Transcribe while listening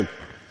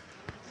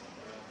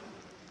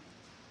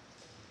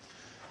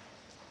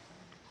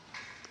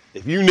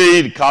If you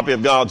need a copy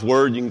of God's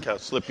Word, you can kind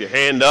of slip your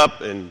hand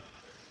up, and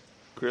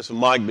Chris and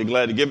Mike will be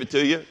glad to give it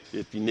to you.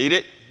 If you need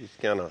it, just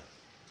kind of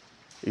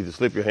either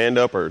slip your hand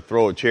up or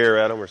throw a chair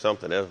at them or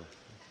something else.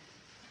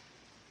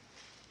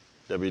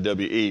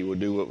 WWE will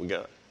do what we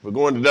got. We're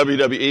going to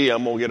WWE.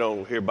 I'm going to get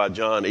on here by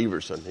John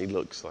Everson. He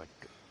looks like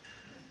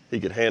he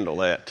could handle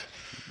that.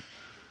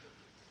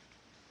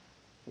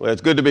 Well,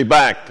 it's good to be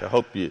back. I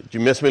hope did you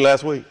miss me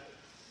last week?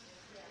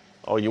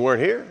 Oh, you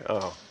weren't here?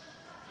 Oh.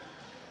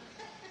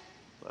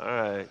 All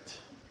right.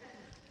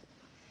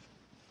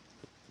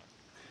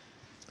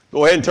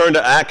 Go ahead and turn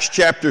to Acts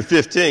chapter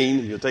 15.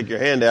 If you'll take your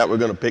hand out, we're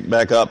going to pick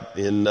back up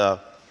in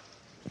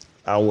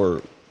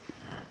our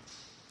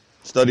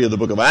study of the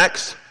book of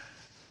Acts.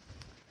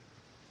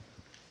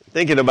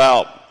 Thinking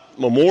about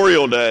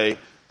Memorial Day,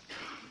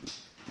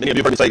 many of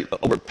you have heard me say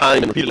over time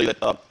and repeatedly that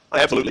I'm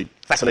absolutely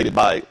fascinated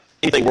by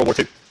anything World War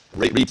II.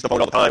 Read stuff on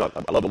it all the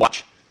time. I love to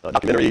watch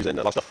documentaries and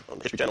a lot of stuff on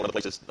the History Channel and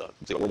other places.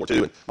 See World War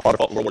II. And my father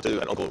fought in World War II. I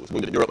had an uncle who was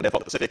wounded in Europe, and dad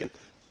fought in the Pacific.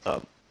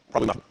 And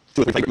probably my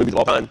 2 or 3 favorite movies of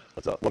all time.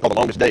 It's one called The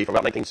Longest Day from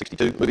about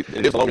 1962. Movie.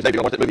 It is The Longest Day. If you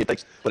don't watch that movie, it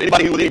takes. But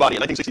anybody who was anybody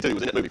in 1962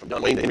 was in that movie, from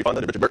John Wayne to Henry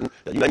Fonda to Richard Burton.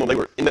 You name them, they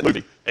were in that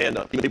movie. And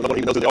even people don't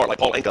even know who they are, like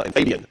Paul Anka and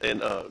Fabian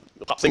and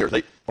the top singers.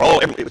 They were all.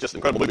 It was just an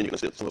incredible movie. You can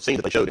see some of the scenes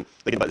that they showed. And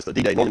thinking about this, the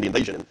D-Day, Normandy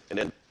invasion, and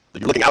then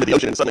you're looking out of the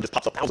ocean, and suddenly just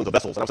pops up thousands of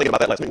vessels. And I was thinking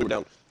about that last week. We were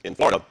down in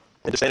Florida.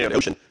 And just standing on the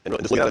ocean and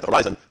just looking out at the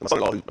horizon. And my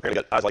son-in-law, who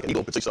apparently got eyes like an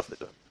eagle, could see stuff that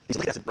he's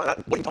looking at. I said,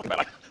 Brian, what are you talking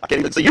about? I can't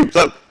even see you.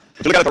 So you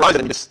look out at the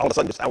horizon and you just all of a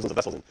sudden just thousands of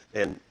vessels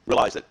and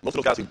realize that most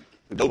of those guys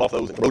who dove off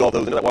those and rode off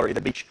those into that water at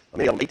that beach,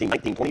 many of them 18,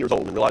 19, 20 years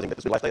old, and realizing that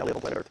this is the last day I live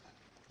on planet Earth.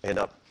 And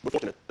we're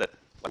fortunate that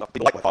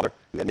people like my father,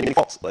 who had many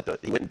faults, but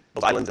he went to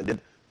those islands and did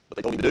what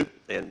they told him to do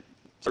and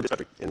served his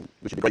country. And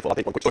we should be grateful. I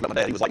think one quick story about my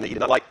dad. He was like me. He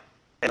did not like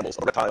animals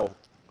of a reptile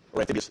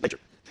or amphibious nature.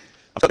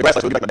 I was cutting the grass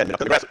last week back in my bed. I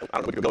cut the grass. I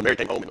don't know if you were going. Mary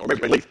came home, or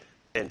Mary leave.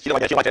 And she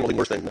didn't like animals even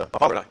worse than my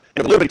father and I. And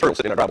there was a little bitty turtle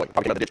sitting in our driveway.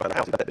 Probably came out of the ditch behind the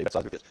house. About that big, that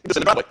size of this. He was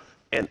in the driveway.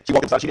 And she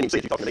walked inside. She didn't even see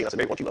it. She talked to me. And I said,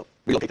 Mary, why don't you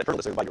relocate that turtle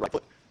that's by your right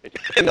foot?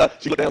 And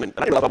she looked down, and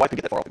I didn't realize my wife could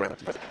get that far off the ground.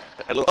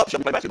 I had a little up, she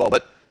play basketball,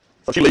 but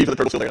so she leaves, and the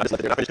turtle's still there. And I just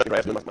left it there. And I finished cutting the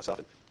grass, doing myself.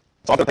 And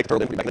so I was going to take the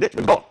turtle and put it back in the ditch.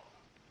 It was gone.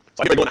 So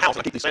I get ready to go in the house,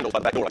 and I keep these sandals by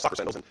the back door, like soccer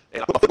sandals. And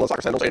I put my foot on the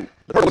soccer sandals, and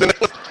the turtle was in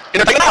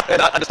there taking out.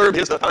 And I disturbed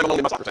his time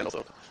alone in my soccer sandals.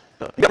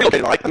 So he got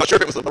relocated, all right? I'm not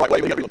sure if it was the right way,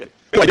 but he got relocated.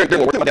 Anyway,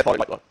 during World War II, my dad fought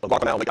like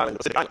Guadalcanal, Lake Island, the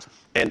Pacific Islands.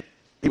 And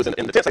he was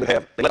in the tents they would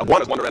have. They let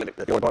iguanas wander around.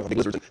 If you want to big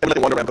lizards, and they let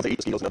them wander around because they eat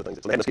mosquitoes and other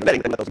things. So they had mosquito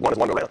netting. They let those iguanas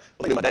wander around.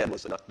 Well, they knew my dad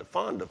was not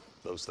fond of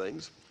those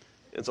things,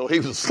 and so he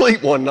was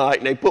asleep one night,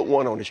 and they put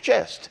one on his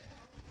chest.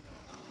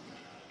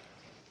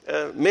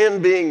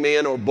 Men being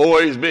men, or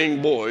boys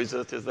being boys,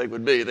 as they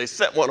would be, they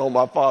set one on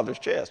my father's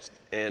chest,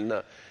 and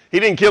he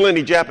didn't kill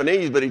any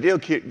Japanese, but he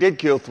did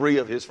kill 3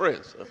 of his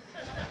friends. So.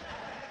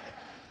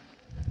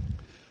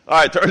 All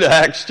right, turn to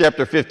Acts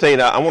chapter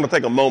 15. I want to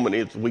take a moment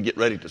as we get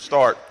ready to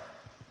start.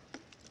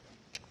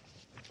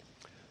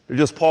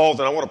 Just pause,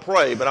 and I want to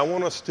pray, but I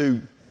want us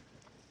to,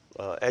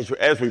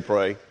 as we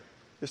pray,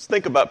 just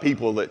think about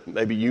people that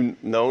maybe you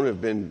know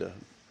have been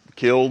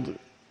killed,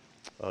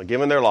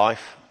 given their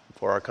life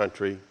for our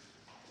country,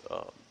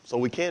 so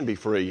we can be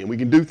free and we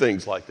can do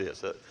things like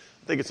this. I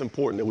think it's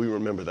important that we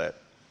remember that.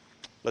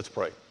 Let's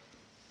pray.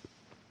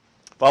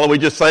 Father, we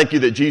just thank you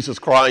that Jesus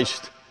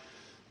Christ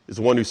is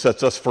the one who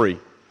sets us free.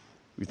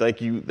 We thank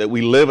you that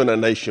we live in a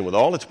nation with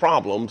all its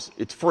problems,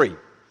 it's free.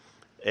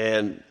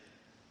 And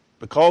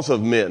because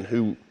of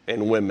men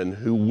and women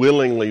who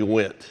willingly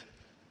went,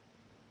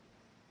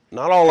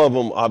 not all of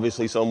them,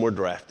 obviously some were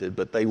drafted,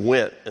 but they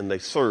went and they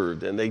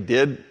served and they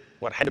did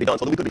what had to be done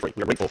so that we could be free.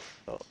 We are grateful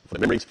for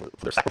their memories, for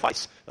their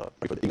sacrifice,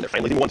 pray for even their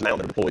families, even ones now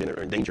that are deployed and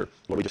are in danger.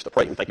 Lord, we just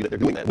pray and thank you that they're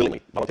doing that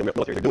willingly. Volunteer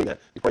military, they're doing that.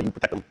 We pray you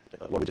protect them.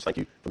 Lord, we just thank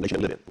you for the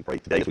nation that we live in. We pray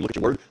today as we look at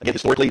your word, again,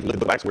 historically, we look at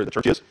the book of Acts where the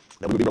church is,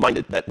 that we will be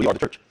reminded that we are the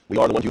church. We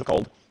are the ones you have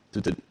called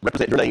to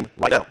represent your name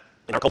right now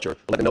in our culture, and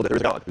let them know that there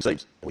is a God who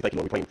saves. And we thank you,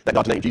 Lord, we claim that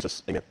God's name,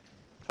 Jesus. Amen.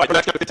 All right, from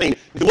Acts chapter 15,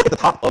 if you look at the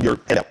top of your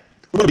handout,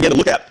 we're going to begin to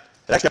look at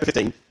Acts chapter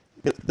 15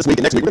 this week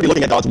and next week. We're going to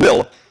be looking at God's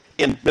will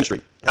in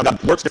ministry, how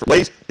God works different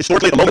ways.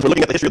 Historically, at the moment, we're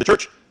looking at the history of the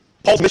church.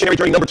 Paul's missionary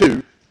journey number 2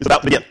 is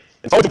about to begin.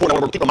 And it's always important,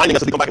 I want to keep reminding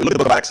us as we go back and look at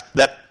the book of Acts,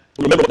 that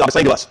we remember what God is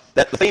saying to us,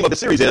 that the theme of this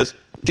series is,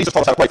 Jesus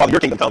taught us how to pray, Father, your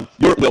kingdom come,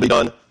 your will be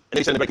done, and then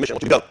he said in the Great Commission, I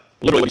want you to go.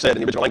 Literally what he said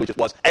in the original language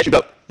was, as you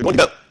go. You're going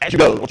to go. As you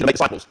go, I want you to make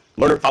disciples,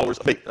 learner, followers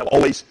of me, and I will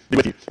always be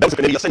with you. That was the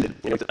committee ascended.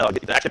 You know,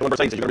 Acts chapter 1 verse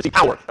 8 says, you're going to receive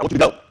power. I want you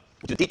to go. I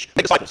want you to teach,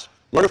 make disciples,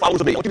 learner,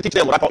 followers of me. I want you to teach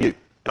them what I taught you.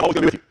 And I'm always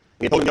going to be with you.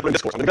 And he told him in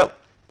discourse, I'm going to go.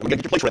 I'm going to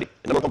get your place ready,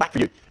 and then we'll come back for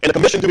you. And the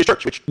commission to his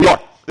church, which we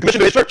are. The commission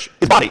to his church,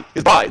 his body,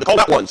 his bride, the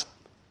called out ones.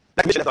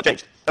 That commission has not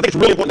changed. I think it's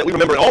really important that we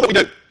remember in all that we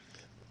do,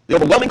 the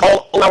overwhelming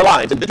call on our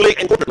lives, individually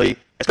and corporately,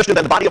 as Christians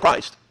and the body of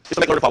Christ, is to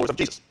make learner followers of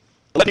Jesus.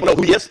 And let people know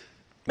who he is,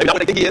 maybe not what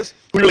they think he is,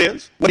 who he really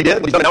is, what he did,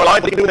 what he's done in our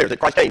lives, what he can do in theirs. That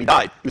Christ came, he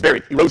died, he was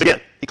buried, he rose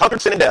again. He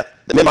conquered sin and death,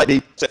 that men might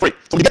be set free. So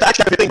when you get to Acts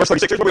chapter 15, verse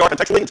 36, here's where we are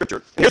contextually in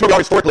Scripture. And here's where we are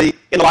historically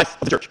in the life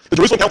of the church. The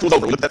Jerusalem Council was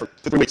over. We looked at that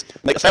for 3 weeks.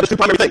 And they established 2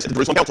 primary things at the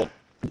Jerusalem Council.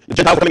 The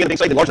Gentiles were coming in and being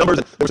saved in large numbers,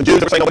 and there were some Jews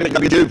that were saying, oh, you got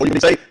to be a Jew before you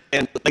can be saved.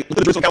 And they looked at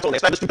the Jerusalem Council and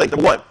they established 2 things.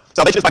 Number 1,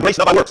 Salvation is by grace,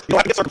 not by works. You don't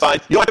have to get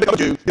circumcised. You don't have to become a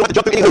Jew. You don't have to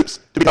jump through any hoops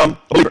to become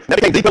a believer. And that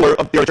became the pillar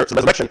of the early church, the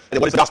resurrection. And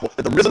then what is the gospel?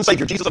 That the risen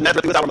Savior, Jesus of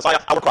Nazareth, who is our Messiah,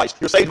 our Christ.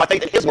 You're saved by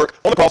faith in his work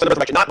on the cross and the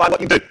resurrection, not by what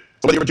you do.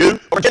 So whether you're a Jew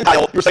or a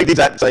Gentile, you're saved the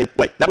exact same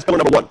way. That was pillar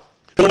number one.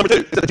 Pillar number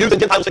two is that the Jews and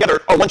Gentiles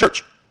together are one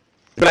church.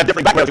 You're going to have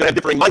different backgrounds. You're going to have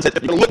differing mindsets.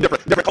 You're going to look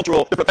different, different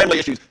cultural, different family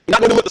issues. You're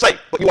not going to look the same,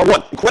 but you are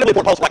one. Incredibly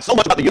important. Paul writes so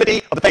much about the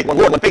unity of the faith, one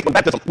Lord, one faith, one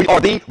baptism. We are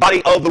the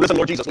body of the risen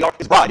Lord Jesus. We are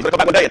his bride. He's going to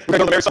come back one day, and we're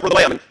going to go to the marriage supper of the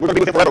Lamb, and we're going to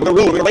be with him forever. We're going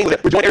to rule, we're going to reign with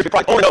him. We're joint heirs with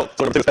Christ. On and on. So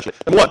number two especially.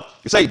 Number one,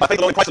 you're saved by faith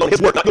alone in Christ alone,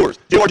 his work, not yours.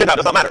 Jew or Gentile,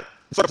 does not matter.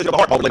 The circumcision of the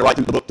heart, Paul will later write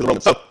to the book to the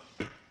Romans. So,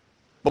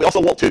 but we also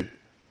want to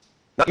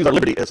not use our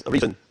liberty as a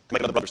reason to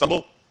make another brother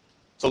stumble.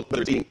 So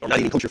whether it's eating or not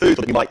eating kosher food,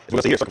 so that you might, as we're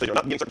going to see here, circumcision or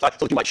not being circumcised,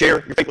 so that you might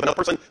share your faith with another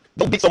person.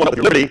 Don't beat someone up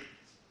with your liberty.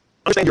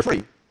 Understand you're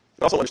free.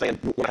 But also understand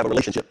you want to have a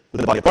relationship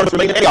within the body. Barnabas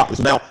remained in Antioch.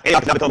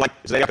 Antioch has now become like,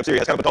 Antioch of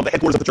Syria has kind of become the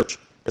headquarters of the church.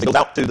 As he goes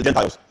out to the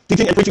Gentiles,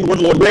 teaching and preaching the word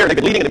of the Lord where they've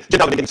been leading, and the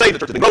Gentiles have been getting saved, the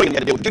church has been growing, and they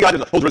had to deal with the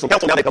Judaizers and the whole Jerusalem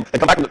council. Now they come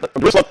back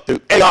from Jerusalem to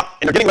Antioch,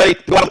 and they're getting ready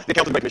to go out of the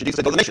council of the Great Commission. Jesus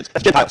said, go to the nations.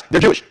 That's Gentiles. They're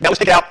Jewish. Now let's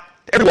take it out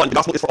to everyone. The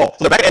gospel is for all.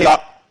 So they're back at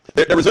Antioch.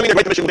 They're resuming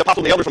their Great Commission with the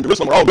apostles and the elders from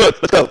Jerusalem. We're all good.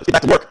 Let's go. Let's get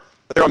back to work.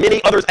 But there are many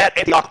others at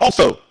Antioch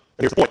also. And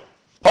here's the point.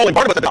 Paul and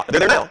Barnabas are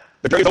there now.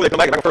 The journey's over. They come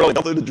back and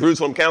go through the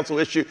Jerusalem council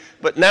issue.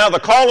 But now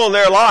the call on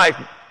their life,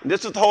 and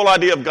this is the whole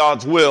idea of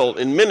God's will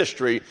in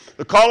ministry,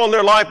 the call on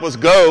their life was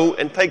go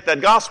and take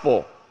that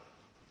gospel.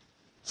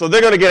 So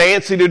they're going to get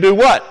antsy to do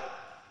what?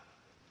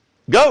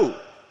 Go.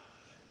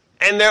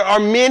 And there are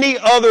many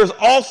others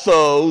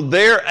also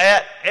there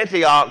at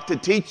Antioch to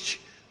teach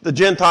the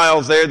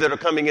Gentiles there that are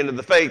coming into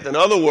the faith. In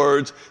other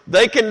words,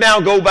 they can now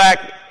go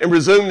back and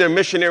resume their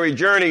missionary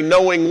journey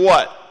knowing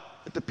what?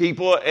 That the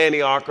people at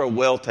Antioch are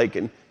well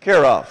taken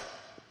care of.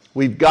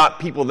 We've got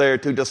people there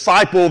to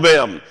disciple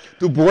them,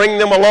 to bring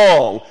them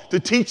along, to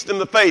teach them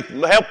the faith,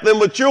 and help them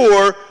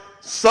mature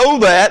so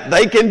that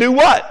they can do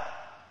what?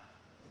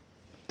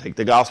 Take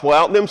the gospel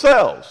out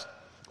themselves,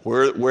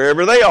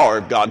 wherever they are.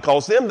 If God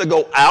calls them to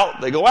go out,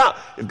 they go out.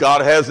 If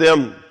God has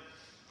them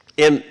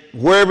in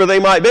wherever they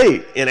might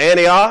be, in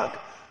Antioch,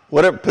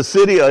 whatever,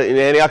 Pisidia, in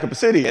Antioch or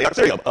Pisidia, Antioch,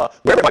 Syria,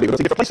 wherever it might be, we're going to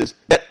see different places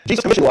that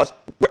Jesus' commission was,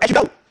 as you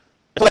go. And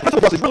so that principle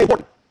for us is really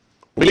important.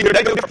 When we leave here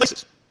today, go to different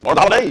places. Or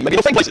the holiday, maybe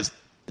those same places.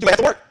 You may have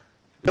to work.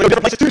 We're going to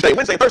go to different places Tuesday,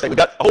 Wednesday, and Thursday. We've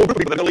got a whole group of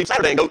people that are going to leave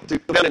Saturday and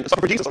go down and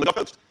suffer for Jesus on the Gulf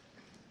Coast.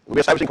 We'll be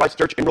establishing Christ's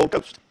Church in Gold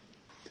Coast.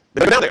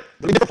 They're going to go down there.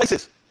 They'll be different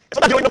places. And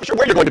sometimes you don't know for sure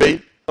where you're going to be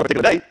on a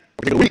particular day, or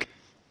a particular week.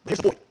 But here's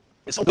the point.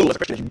 It's so cool as a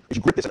Christian as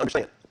you grip this and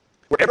understand.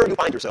 Wherever you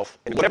find yourself,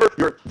 and whatever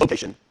your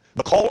vocation,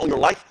 the call on your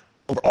life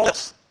over all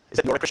else is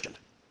that you're a Christian.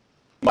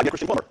 You might be a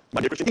Christian plumber. You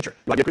might be a Christian teacher.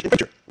 You might be a Christian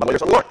preacher. You might be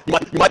something you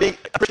aren't. You might be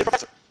a Christian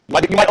professor.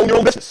 You might own your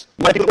own business.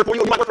 You might have people that work for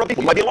you, or you might work for other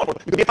people. You might be a law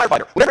enforcement. You could be a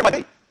firefighter. Whatever it might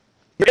be.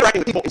 You're interacting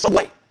with people in some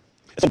way.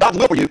 And so God's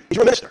will for you is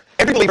you're a minister.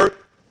 Every believer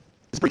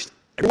is a priest.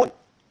 Everyone.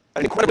 I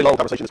had an incredibly long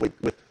conversation this week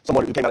with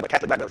someone who came out of a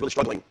Catholic background, was really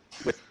struggling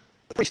with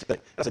the priest thing.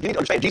 And I said, you need to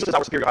understand, Jesus is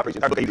our superior high priest.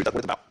 The entire book of Hebrews, that's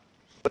what it's about.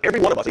 But every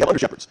one of us, we have under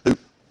shepherds who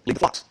lead the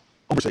flocks,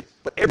 oversee.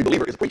 But every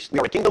believer is a priest. We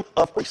are a kingdom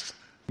of priests.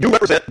 You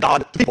represent God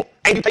to people,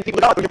 and you take people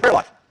to God through your prayer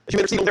life as you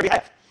intercede on their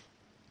behalf.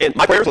 And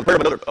my prayers or the prayer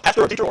of another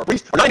pastor or teacher or a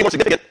priest are not any more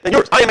significant than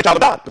yours. I am a child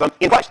of God because I'm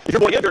in Christ. If you're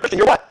born again, you're a Christian,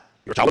 you're what?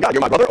 You're a child of God.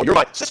 You're my brother or you're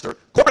my sister.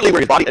 Corporately, we're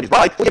his body and his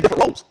bride. We have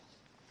different roles.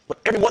 But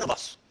every one of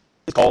us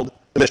is called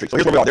the ministry. So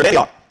here's where we are. They're in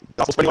Antioch.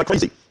 Gospel spreading like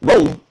crazy.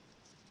 Rome,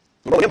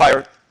 the Roman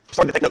Empire,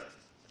 started to take note.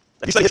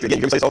 Now, if you study history, again,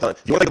 you hear me say this all the time.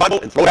 If you want to take the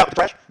Bible and throw it out with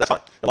the trash, that's fine.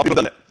 A lot of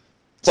people have done that.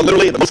 So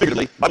literally, and most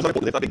figuratively, the Bible's not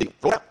important. It's not a big deal.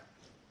 Throw it out.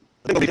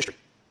 But then go read history.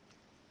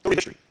 Go read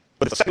history.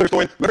 But it's a secular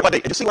historian, remember by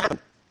date, and just see what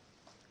happened.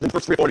 Then the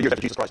first 300 or 400 years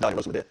after Jesus Christ died and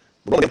rose from the dead,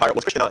 the Roman Empire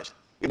was Christianized.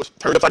 It was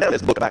turned upside down,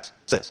 as the book of Acts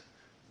says.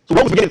 So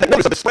Rome was beginning to take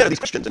notice of the spread of these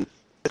Christians and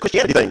the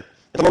Christianity thing.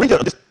 And so I'm going to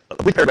read just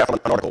a brief paragraph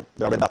from an article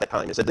that I read about that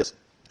time. It said this.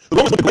 The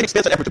Romans went to great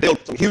expense and effort to build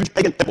some huge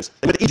pagan temples.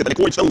 They went to Egypt and they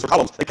quarried stones for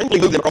columns. They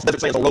painfully moved them across the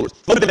desert sands on rollers,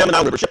 floated them down the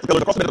Nile River, shipped the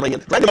pillars across the Mediterranean,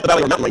 dragged them up the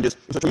valley or mountain ranges.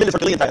 It was a tremendous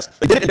Herculean task.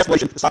 They did it in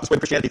desperation to stop the spread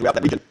of Christianity throughout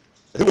that region.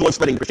 And who were the ones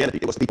spreading Christianity?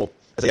 It was the people.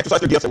 As they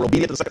exercised their gifts and were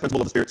obedient to the second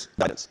principle of the Spirit's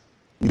guidance.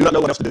 You do not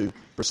know what else to do.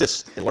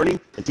 Persist in learning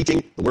and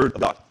teaching the Word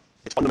of God.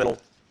 It's fundamental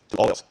to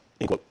all else.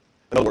 End quote.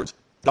 In other words,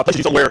 God places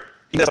you somewhere,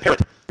 even as a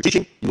parent. You're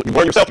teaching, you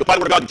learn yourself, you apply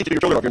the Word of God, you teach it to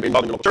your children, or if you're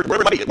involved in the local church,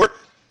 wherever it might be, at work,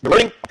 you're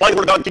learning, applying the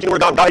Word of God, you're teaching the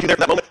Word of God, God has you there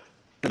for that moment.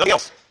 There's nothing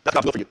else. That's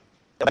God's will for you.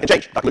 Now that can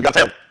change. God can move you out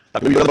of town. God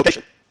can move you to another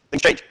location.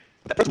 Things change.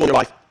 But that principle in your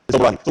life is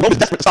overriding. So Rome is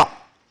desperate to stop.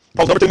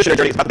 Paul's number 2 missionary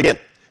journey is about to begin.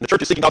 And the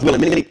church is seeking God's will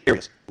in many, many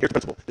areas. Here's the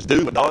principle. Just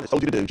do what God has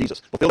told you to do, Jesus.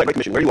 Fulfill that great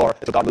commission where you are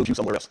until God moves you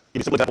somewhere else. Give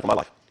you a simple example from my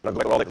life. I'm not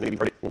going to go back over all that because maybe you've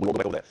heard it. We won't go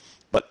back over that.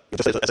 But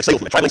just as a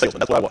salesman, a traveling salesman,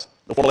 that's what I was.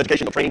 No formal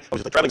education, no training. I was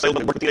just a traveling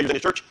salesman and worked with teenagers in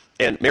his church.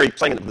 And Mary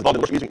sang and was involved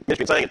in worship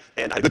ministry and sang.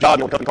 And I had a good job,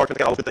 company cars,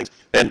 all those good things.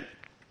 And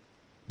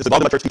this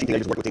involved in my church teaching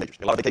teenagers, working with teenagers.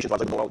 A lot of vacations, I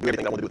was able to do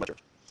everything I wanted to do with my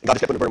church. And God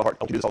just kept putting a burden in my heart.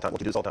 I want you to do this all the time.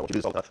 I want you to do this all the time. I want you to do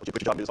this all the time. I want you to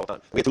quit your job and do this all the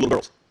time. We had 2 little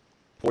girls,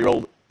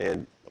 4-year-old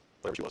and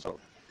whatever she was, I don't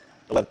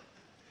know, 11.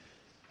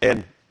 And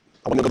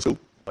I wanted to go to school.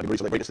 My degree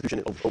was at a great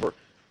institution over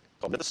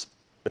called Memphis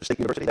State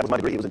University. That was my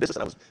degree. It was in business,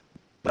 and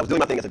I was doing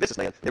my thing as a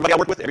businessman. Everybody I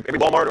worked with, every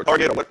Walmart or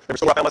Target or whatever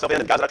store I found myself in,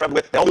 and the guys that I traveled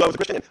with, they all knew I was a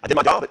Christian, and I did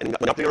my job, and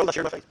when I opportunity arose, I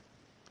shared my faith.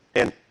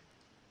 And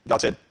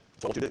God said,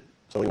 that's what I want you to do.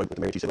 So anyway, went to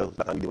Mary, and she said, well, it's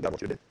about time you do what God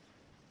wants you to do.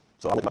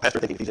 So I went to my pastor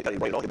thinking, if he's got any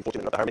brain at all, he'll be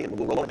fortunate enough to hire me, and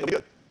we'll roll on, and it'll be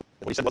good.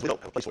 And what he said was, we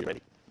don't have a place for you,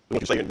 Randy. We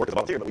want you to stay and work as a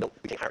volunteer, but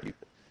we can't hire you.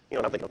 You know,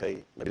 and I'm thinking, okay,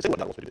 maybe this is what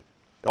God wants me to do.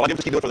 And all I did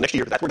was keep doing it for the next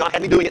year, because that's where God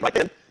had me doing it right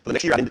then. For the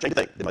next year, I didn't change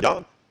a thing. Did my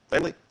job,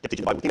 family, kept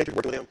teaching the Bible with teenagers,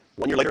 working with them.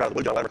 1 year later, out of the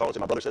blue, John Ladder calls,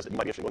 and my brother says that you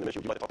might be interested in going to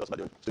ministry. Would you like to talk to us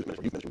about doing student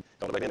ministry, youth ministry,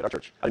 talking about in our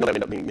church? I didn't know that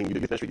ended up meaning you do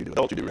youth ministry, you do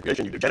adults, you do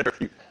recreation, you do janitor.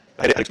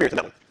 I had experience in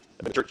that one.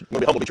 I've been a church, I'm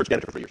going to be humble, be church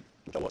janitor for 3 years,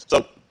 which I was.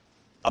 So,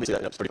 obviously,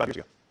 that was 35 years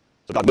ago.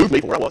 So God moved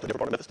me from where I was to a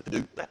different part of Memphis to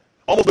do that.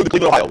 Almost moved to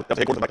Cleveland, Ohio. That's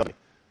the headquarters of my company.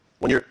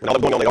 1 year, when all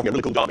that was going on, they offered me a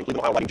really cool job in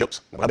Cleveland, Ohio, writing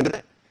jokes. What I've been good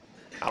at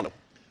that? I don't know.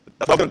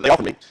 That's what they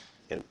offered me.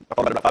 And I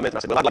thought about it about 5 minutes, and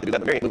I said, well, I'd like to do that,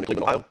 but Mary ain't moving to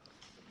Cleveland, Ohio.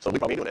 So we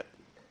probably ain't doing that.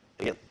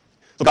 Again.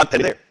 So God had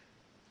me there.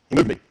 He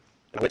moved me.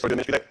 And I went and started doing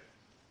ministry there.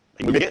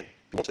 He moved me again.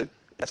 He wants to.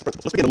 That's the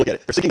principle. Let's begin to look at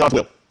it. They're seeking God's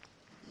will.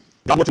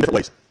 God works in different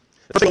ways.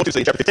 The first thing I want you to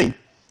see in chapter 15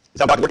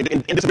 is how God can work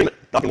in disagreement.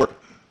 God can work.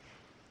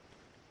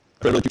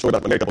 I read a really cute story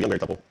about a married couple, young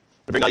married couple.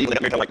 They're very naive when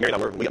they got married, like Mary and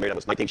I were. When we got married,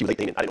 I was 19, she was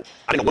 18, and I didn't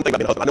know one thing about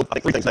being a husband. I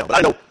think 3 things now, but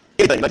I didn't know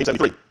anything in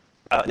 1973.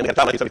 And then we had a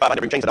child in 1975. I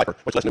never even changed the diaper,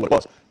 much less knew what it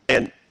was.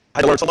 And I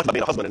had to learn so much about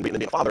being a husband and being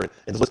a father.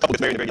 And this couple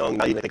gets married and very young,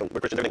 naive, and they think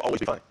we're Christians, everything will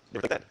always be fine. You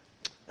ever think that?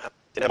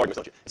 Didn't have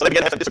arguments, don't you? So they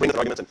began to have some disagreements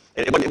and arguments,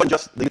 and it wasn't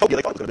just the utopia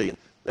they thought it was going to be. And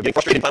they're getting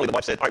frustrated. Finally, the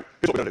wife said, all right,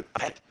 here's what we're going to do.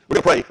 I've had it. We're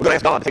going to pray. We're going to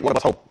ask God to take one of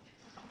us home.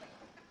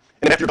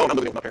 And then after you're gone, I'm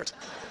moving in with my parents.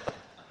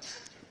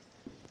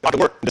 God can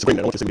work in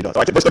disagreement. I want you to see what he does.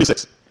 All right, verse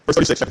 36. Verse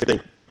 36, chapter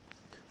 15.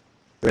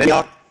 They're in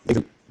Antioch. Things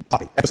are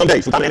popping. After some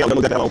days, from time to Antioch, don't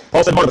know exactly how long,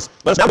 Paul said to Barnabas,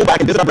 let us now go back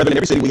and visit our brethren in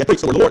every city we have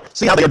preached the word of the Lord.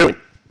 See how they are doing.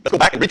 Let's go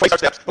back and retrace our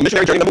steps on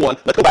missionary journey number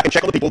 1. Let's go back and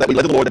check on the people that we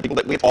led to the Lord, the people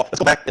that we have taught. Let's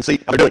go back and see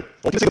how they're doing.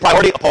 I want you to see the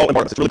priority of Paul and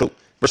Barnabas. It's really cool.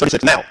 Verse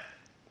 36, now.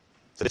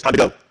 So it's time to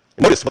go.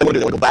 And notice what they want to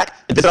do. They want to go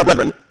back and visit our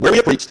brethren where we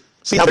have preached,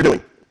 see how they're doing.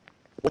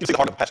 I want you to see the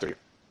heart of the pastor here.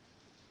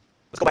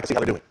 Let's go back and see how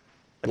they're doing.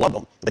 They loved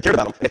them. They cared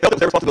about them. And they felt it was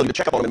their responsibility to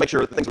check up on them and make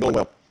sure that things were going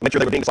well. Make sure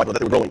they were being discipled, that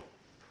they were growing.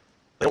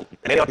 They don't,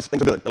 in Antioch,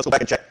 things are good. Now let's go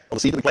back and check on the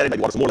seed that we planted.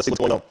 Maybe water some more. Let's see what's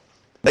going on.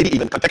 Maybe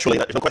even contextually,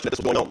 there's no question that this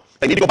was going on.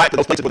 They need to go back to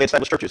those places where they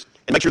established churches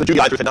and make sure the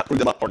Judaizers had not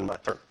screwed them up, pardon my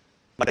term,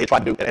 like they had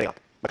tried to do at Antioch.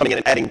 By coming in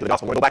and adding to the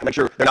gospel. We're going to go back and make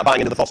sure they're not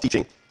buying into the false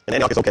teaching. And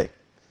Antioch is okay.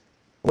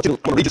 I'm going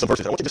to read you some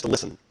verses. I want you just to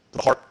listen to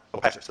the heart of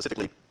a pastor,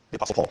 specifically the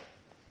Apostle Paul.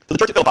 To the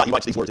church at Philippi, he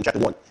writes these words in chapter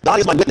 1. God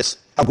is my witness,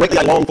 how greatly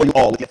I long for you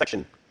all with the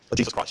affection of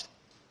Jesus Christ.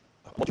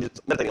 I want you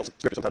to meditate on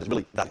scripture sometimes. It's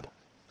really valuable.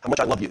 How much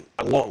I love you.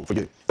 I long for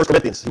you. 1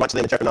 Corinthians, he writes to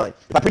them in chapter 9.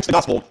 If I preach the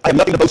gospel, I have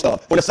nothing to boast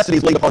of, for necessity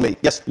is laid upon me.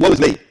 Yes, woe is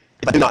me,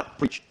 if I do not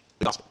preach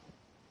the gospel.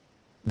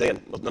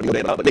 Dan, none of you know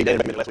Dan about it, but Dan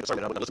recommended last week's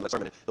sermon. I wouldn't listen to that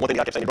sermon. The one thing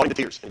God kept saying, brought him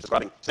to tears, and he's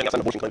describing standing outside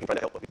an abortion clinic trying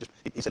to help.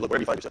 He said, look,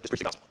 wherever you find yourself, just preach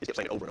the gospel. He kept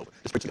saying it over and over.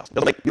 Just preach the gospel.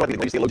 Doesn't make, you don't have to be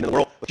the greatest theologian in the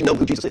world, but you know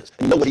who Jesus is,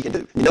 and you know what he can do,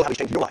 and you know how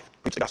he's changed your life.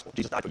 Preach the gospel.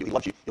 Jesus died for you. He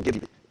loves you. He'll give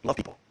you. Love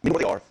people. You know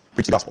what they are.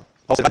 Preach the gospel.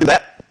 Paul said, if I do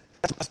that,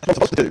 that's what I'm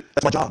supposed to do.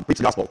 That's my job. Preach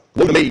the gospel.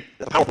 Woe to me.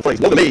 That's a powerful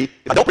phrase. Woe to me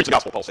if I don't preach the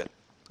gospel, Paul said.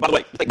 By the way,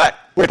 you think back,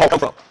 where did Paul come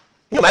from? Can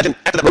you imagine,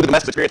 after that road to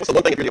Damascus experience, what's the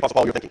one thing if you're the Apostle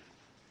Paul you're thinking?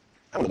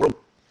 How in the world,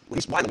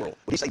 why in the world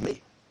would he save me? You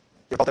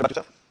ever thought that about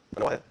yourself? I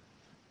know I have.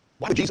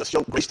 Why would Jesus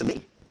show grace to me?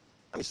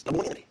 I mean, it's number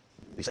one enemy.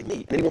 He saved me,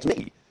 and then he wants me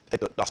to take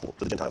the gospel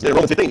to the Gentiles. Then in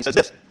Romans 15, he says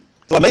this.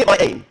 So I made it my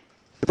aim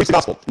to preach the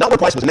gospel, not where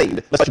Christ was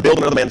named, lest I should build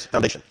on another man's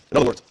foundation. In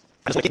other words,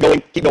 I just want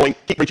to keep going,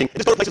 keep preaching, and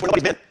just go to places where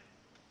nobody's been.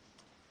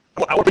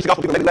 I want to preach the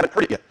gospel to people maybe who haven't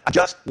heard it yet. I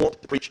just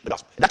want to preach the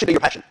gospel. And that should be your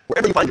passion,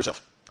 wherever you find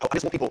yourself. I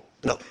just want people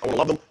to know. I want to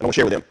love them, and I want to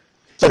share with them.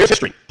 So here's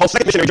history. Paul's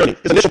second missionary journey.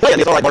 His initial plan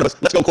is, all right, Barnabas,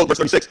 let's go quote verse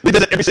 36. We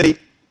visit every city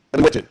that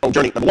we went to on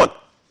journey number 1.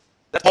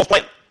 That's Paul's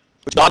plan,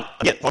 which God,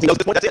 again, Paul, he knows at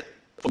this point, that's it.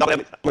 So God, I'm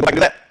going to go back and do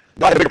that.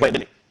 God had a bigger plan,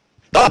 didn't he?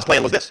 God's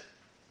plan was this.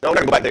 No, we're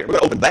not going to go back there. We're going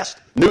to open vast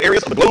new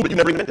areas of the globe that you've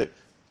never even been to.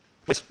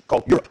 A place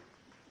called Europe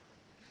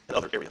and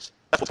other areas.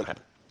 That's what's going to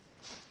happen.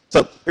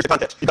 So here's the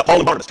context. You've got Paul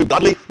and Barnabas, 2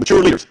 godly,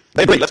 mature leaders.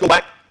 They agree. Let's go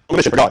back on a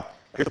mission for God.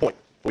 Here's the point.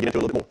 We'll get into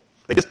it a little bit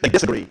more. They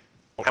disagree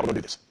on how we're going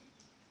to do this.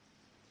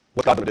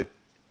 What's God going to do?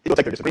 He's going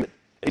to take their disagreement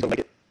and he's going to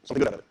make it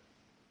something good out of it.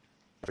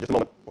 For just a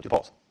moment, I want you to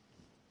pause.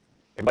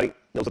 Everybody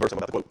knows the verse I'm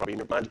about to quote, probably in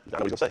your mind. I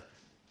know what he's going to say.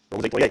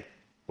 Romans 8:28.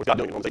 What's God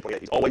doing in Romans 8:28?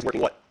 He's always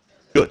working what?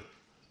 Good.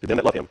 To them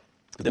that love him.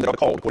 To them that are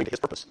called according to his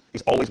purpose.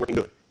 He's always working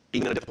good,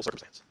 even in a difficult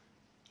circumstance.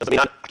 Doesn't mean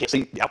I can't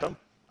see the outcome.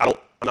 I'm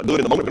not good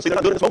in the moment. We're going to see they're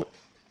not good in this moment.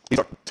 These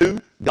are 2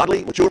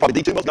 godly, mature,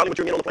 probably the 2 most godly,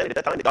 mature men on the planet at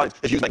that time that God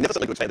has used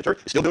magnificently to expand the church.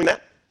 He's still doing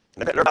that.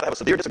 And they're about to have a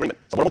severe disagreement.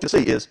 So what I want you to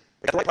see is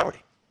they got the right priority.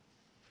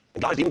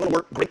 And God is even going to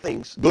work great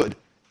things good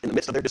in the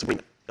midst of their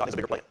disagreement. God has a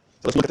bigger plan.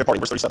 So let's look at their party,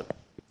 verse 37.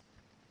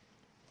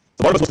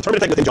 So Barnabas was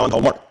determined to take with him John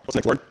called Mark. What's the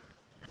next word?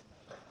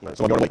 Right,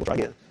 so I'm going to wait. We'll try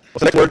again. What's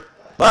the next word?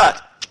 But.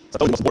 So I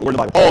told you the most important word in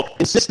the Bible. Paul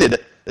insisted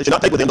that they should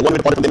not take with him the one who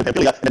departed from them in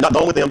Pamphylia and had not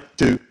gone with them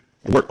to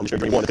work on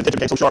missionary journey 1. The contention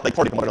became so sharp they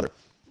parted from one another.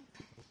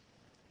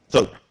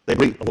 So they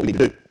agree on what we need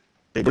to do.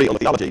 They agree on the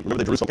theology. Remember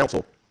the Jerusalem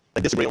Council.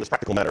 They disagree on this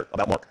practical matter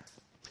about Mark.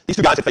 These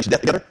 2 guys had faced death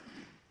together.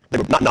 They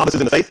were not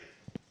novices in the faith.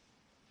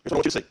 Here's what I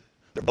want you to see.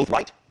 They're both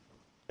right,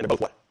 and they're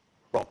both what?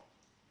 Wrong.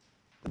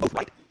 They're both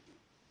right,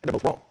 and they're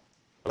both wrong.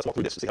 Now let's walk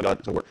through this and see how God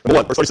is going to work. Number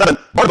 1, verse 37,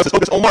 Barnabas is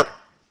focused on Mark.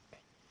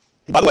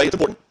 By the way, it's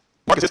important.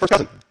 Mark is his first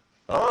cousin.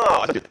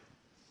 I told you.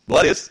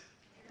 Blood is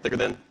thicker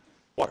than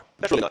water.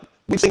 That's really not.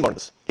 We've seen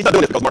Barnabas. He's not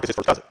doing this because Mark is his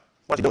first cousin.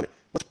 Why is he doing it?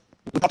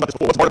 We talked about this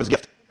before. What's Barnabas'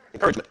 gift?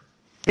 Encouragement.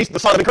 He's the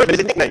son of encouragement,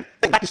 is his nickname.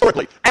 Think back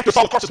historically. After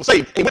Saul of Tarsus was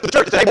saved, and he went to the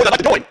church and said, hey boys, I'd like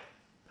to join.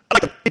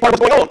 I'd like to be part of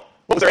what's going on.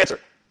 What was their answer?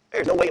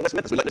 There's no way in West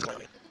Memphis we let this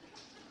clown in.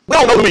 We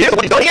all know who he is and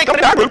what he's done. He ain't coming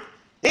into our group.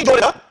 He ain't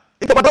joining up.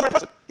 He killed my brother in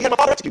prison. He had my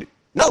father executed.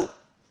 No.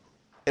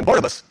 And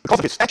Barnabas, because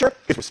of his stature,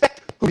 his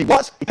respect, who he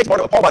was, he takes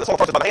Paul by the Saul of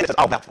Tarsus by the hand and says,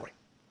 I'll vouch for him.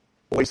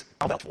 Boys,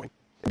 I'll vouch for him.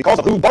 And because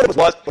of who Barnabas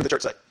was, what did the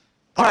church say?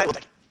 All right, we'll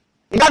take him.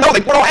 You gotta know they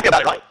weren't all happy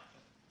about it, right?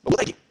 But we'll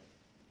take him.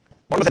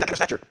 Barnabas had that kind of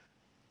stature.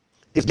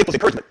 His gift was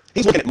encouragement.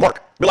 He's looking at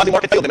Mark, realizing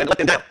Mark had failed him and let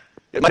him down.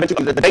 It might have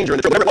been the danger and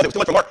the trouble, whatever it was too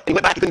much for Mark, and he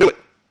went back, he couldn't do it.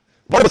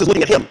 Barnabas is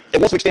looking at him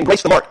and wants to extend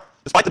grace to Mark,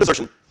 despite the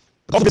desertion.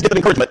 Because of his gift of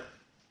encouragement,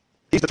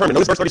 he's determined.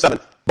 Notice verse 37.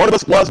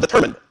 Barnabas was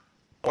determined. I want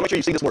to make sure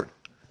you see this word.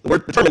 The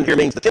word determined here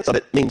means, the tense of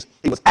it means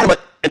he was adamant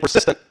and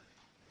persistent.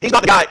 He's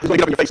not the guy who's going to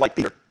get up in your face like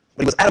Peter.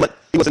 But he was adamant.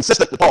 He was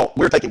insistent with Paul.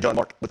 We're taking John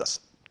Mark with us.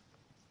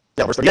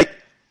 Now, verse 38.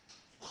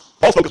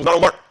 Paul's focus was not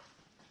on Mark.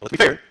 Well, let's be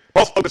fair.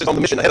 Paul's focus is on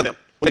the mission ahead of them.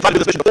 When they tried to do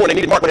this mission before and they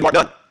needed Mark, what had Mark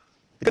done?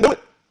 He couldn't do it.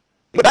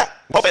 He went back.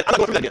 Paul said, I'm not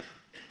going through that again.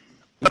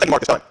 I'm not taking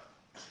Mark this time.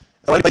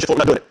 I don't have any patience for it. I'm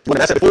not doing it.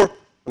 When I said before,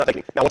 I'm not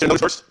taking it. Now I want you to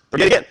notice verse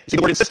 38 again. You see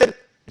the word insisted?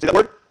 You see that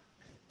word?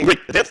 In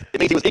Greek, the tense, it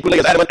means he was equally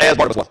as adamant as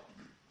Barnabas was.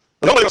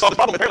 But nobody ever solved this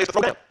problem. Apparently it's to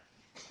throw down.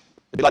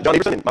 It'd be like John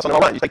Everson and my son in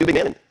all mine. You take two big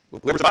men and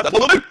whoever survives, that's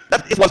what we'll do.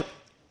 It wasn't.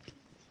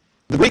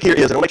 The Greek here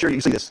is, and I'll make sure you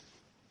see this.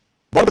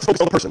 Barnabas is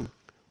focused on the person.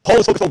 Paul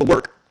is focused on the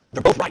work.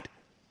 They're both right.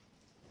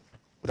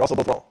 But they're also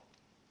both wrong.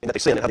 In that they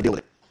sin and how they deal with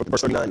it. Look at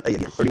verse 39a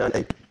again.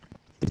 39a.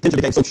 The tension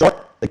became so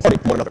sharp, they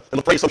parted from one another. And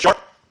the phrase so sharp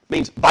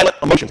means violent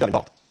emotions got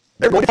involved.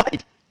 They're going to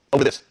fight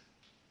over this.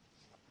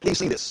 Please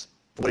see this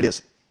for what it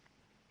is.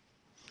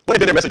 What had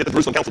been their message at the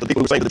Jerusalem council to the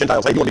people who were saying to the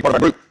Gentiles, hey, you want to be part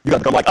of our group, you got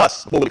to become like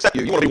us before we'll accept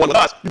you. You want to be one with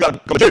us, you got to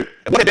become a Jew.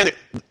 And what had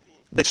been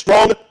the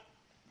strong, I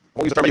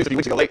won't use the term I used a few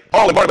weeks ago,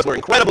 Paul and Barnabas were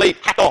incredibly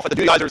hacked off at the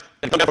Judaizers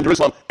and come down from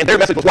Jerusalem, and their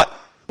message was what?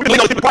 We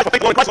believe on the people of Christ, we're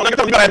faithful on Christ, on you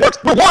got to have works.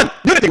 We're one.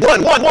 Unity,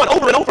 one,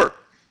 over and over.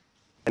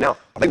 And now,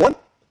 are they one?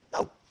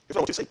 No. Here's what I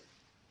want you to see.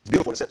 It's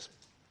beautiful in a sense.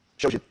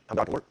 It shows you how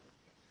God can work.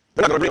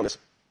 They're not going to agree on this.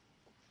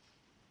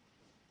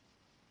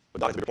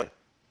 But God has a bigger plan.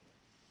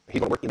 He's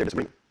going to work in their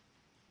disagreement.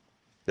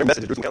 Their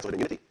message is Jerusalem Council in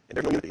unity, and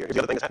there's no unity here. Here's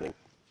the other thing that's happening.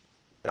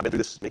 And I've been through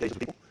this many occasions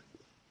with people.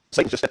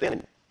 Satan's just stepped in,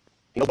 and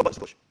he knows what buttons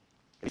to push.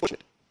 And he's pushing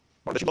it.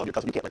 Barnabas, you love your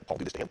cousin. You can't let Paul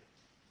do this to him.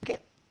 You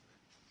can't.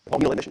 Paul,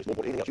 you know that mission is more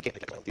important than anything else. You can't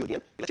take that clown with you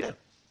again. He let you down.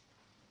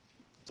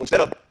 So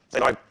instead of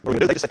saying, all right, we're going to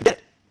do it, they just say, forget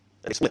it.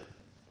 And they split.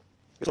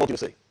 Here's what I want you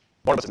to see.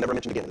 Barnabas is never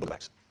mentioned again in the book of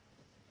Acts.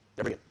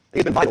 Never again.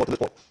 He's been vital up to this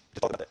point.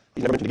 Just talking about that.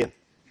 He's never mentioned again.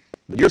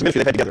 The years of ministry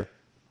they've had together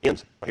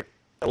ends right here.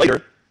 And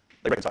later,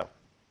 they reconcile.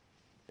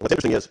 And what's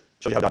interesting is,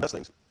 shows you how God does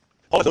things.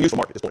 Paul has no use for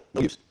Mark at this point.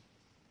 No use.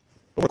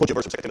 I'm going to quote you a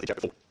verse from 2 Timothy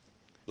chapter 4.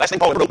 Last thing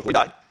Paul ever wrote before he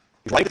died.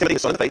 He's writing to Timothy,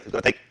 his son of the faith, who's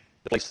going to take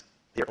the place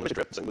here on the mission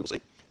trip, so we will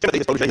see. Timothy,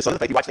 his protege, his son of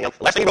the faith, he writes to him.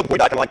 The last thing he wrote before he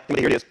died, kind of like,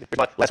 Timothy, here it is. Here's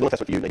my last will and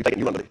testament for you. Now you take it and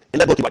you run with it. In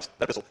that book, he writes,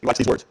 that epistle, he writes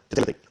these words to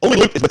Timothy. Only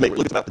Luke is with me.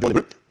 Luke is about to join the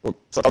group, or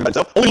start talking about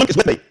himself. Only Luke is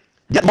with me.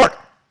 Get Mark,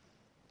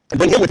 and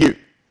bring him with you,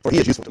 for he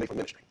is useful to me for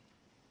the ministry.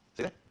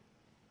 See that?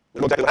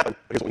 We don't know exactly what happened,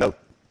 but here's what we know.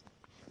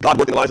 God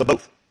worked in the lives of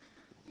both.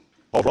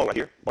 Paul's wrong right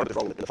here. Barnabas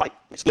is wrong in the fight.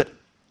 They split.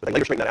 But they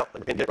later straighten that out. They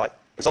repent and get it right.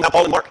 And somehow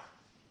Paul and Mark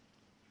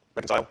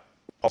reconcile.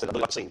 Paul said, I'd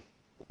really like to see him.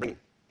 Bring him.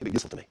 He'll be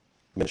useful to me.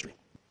 Ministry.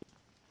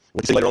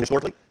 What you see later on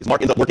historically is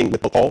Mark ends up working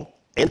with both Paul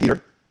and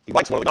Peter. He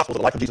writes one of the Gospels of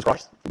the life of Jesus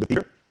Christ with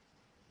Peter.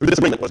 Through the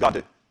disagreement, what does God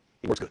do?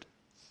 He works good.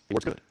 He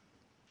works good.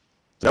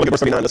 So now look at verse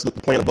 39. Let's look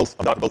at the plan of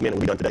both men, and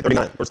we'll be done today.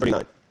 39, verse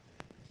 39.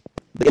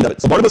 The end of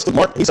it. So Barnabas took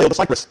Mark, and he sailed to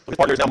Cyprus. So his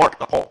partner is now Mark,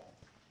 not Paul.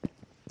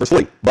 Verse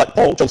 40. But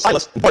Paul chose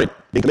Silas and departed,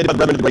 being committed by the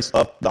brethren to the grace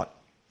of God.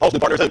 Paul's new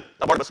partner is who?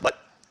 Not Barnabas, but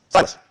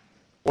Silas.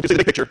 Won't you see the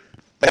big picture?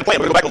 They had a plan.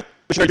 We're going to go back on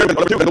missionary journey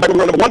number 2. We're going to go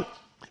back on number 1.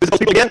 Visit those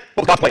people again.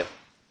 What was God's plan?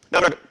 Now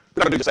we're not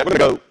going to do just that. We're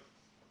going to go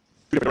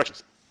 2 different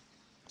directions.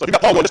 So if you've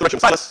got Paul going this direction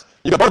with Silas,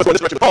 you've got Barnabas going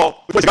this direction with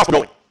Paul, which way is the gospel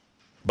going?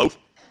 Both.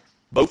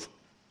 Both.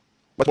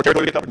 Much more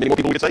territory to get covered. Many more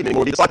people will get saved. Many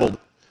more will be discipled.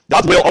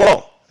 God's will all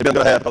along. Maybe I'm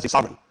going to have, because he's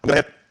sovereign, I'm going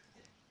to have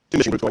 2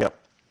 mission groups going out.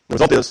 The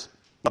result is,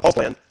 not Paul's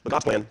plan, but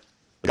God's plan.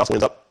 The gospel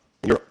ends up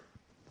in Europe.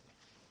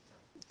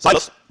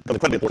 Silas becomes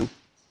incredibly important.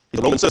 He's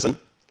a Roman citizen.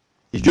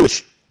 He's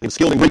Jewish. He was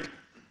skilled in Greek.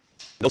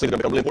 Those things are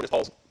going to become really important as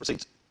Paul's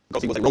proceeds.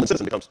 Because he was a Roman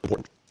citizen becomes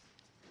important.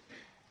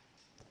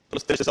 So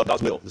let's finish this up,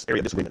 God's will, this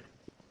area of disagreement.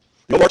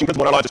 The overarching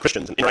principle in our lives as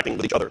Christians and interacting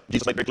with each other,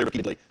 Jesus made very clear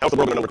repeatedly, how's the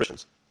world going to know we're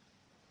Christians?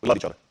 We love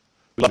each other.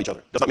 We love each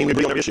other. Does not mean we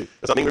agree on every issue.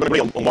 Does not mean we're going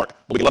to agree on Mark,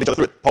 but we can love each other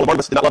through it. Paul and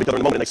Barnabas did not love each other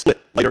in the moment, and they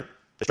split. Later,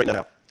 they straightened that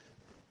out.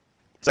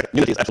 Second,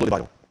 unity is absolutely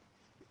vital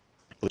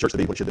for the church to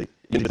be what it should be.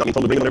 Unity does not mean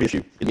total agreement on every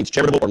issue. It means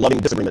charitable or loving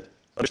disagreement.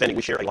 Understanding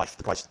we share a life,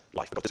 the Christ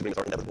life, because disagreements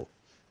are inevitable.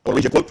 I want to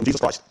read you a quote from Jesus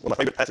Christ, one of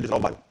my favorite passages in all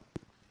the Bible.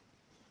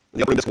 In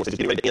the upper room discourse, he's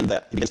getting ready to end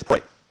that. He begins to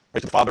pray.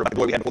 Prays to the Father about the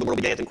glory we had before the world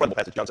began. It's an incredible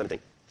passage, John 17.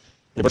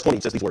 And in verse 20,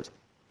 he says these words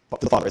to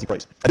the Father as he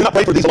prays. I do not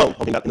pray for these alone,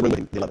 talking about in the room with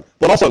him, the 11.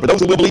 But also for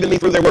those who will believe in me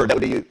through their word. That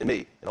would be you and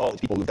me and all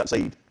these people who've gotten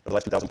saved over the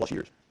last 2,000 plus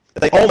years.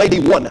 That they all may be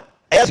one.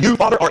 As you,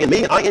 Father, are in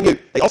me and I in you.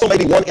 They also may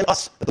be one in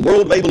us, that the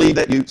world may believe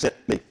that you sent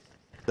me.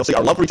 They'll see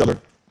our love for each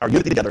other, our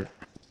unity together.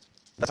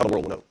 That's how the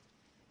world will know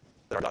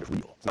that our God is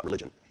real. It's not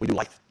religion. We do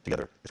life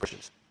together as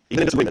Christians.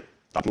 Even in disagreement,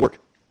 God can work.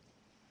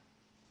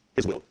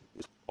 His will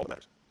is all that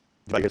matters.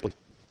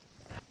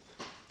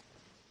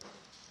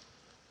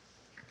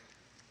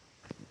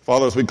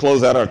 Father, as we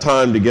close out our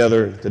time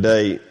together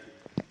today,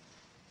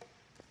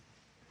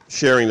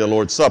 sharing the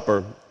Lord's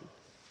Supper,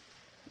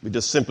 we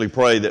just simply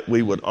pray that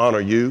we would honor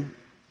you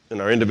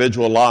in our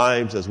individual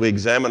lives as we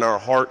examine our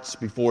hearts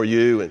before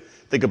you and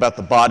think about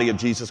the body of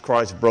Jesus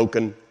Christ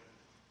broken,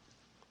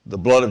 the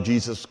blood of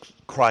Jesus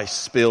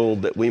Christ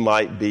spilled that we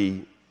might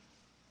be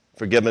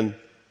forgiven,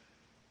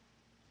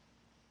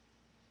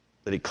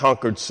 that he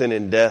conquered sin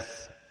and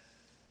death,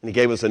 and he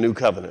gave us a new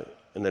covenant.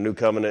 And the new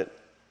covenant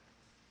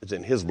is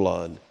in his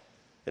blood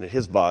and in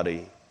his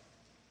body,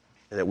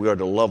 and that we are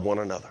to love one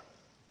another.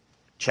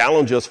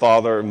 Challenge us,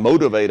 Father,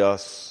 motivate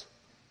us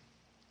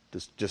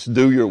to just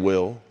do your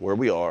will where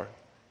we are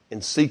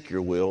and seek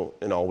your will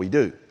in all we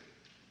do.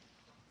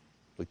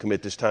 We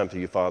commit this time to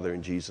you, Father,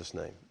 in Jesus'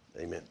 name.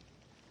 Amen.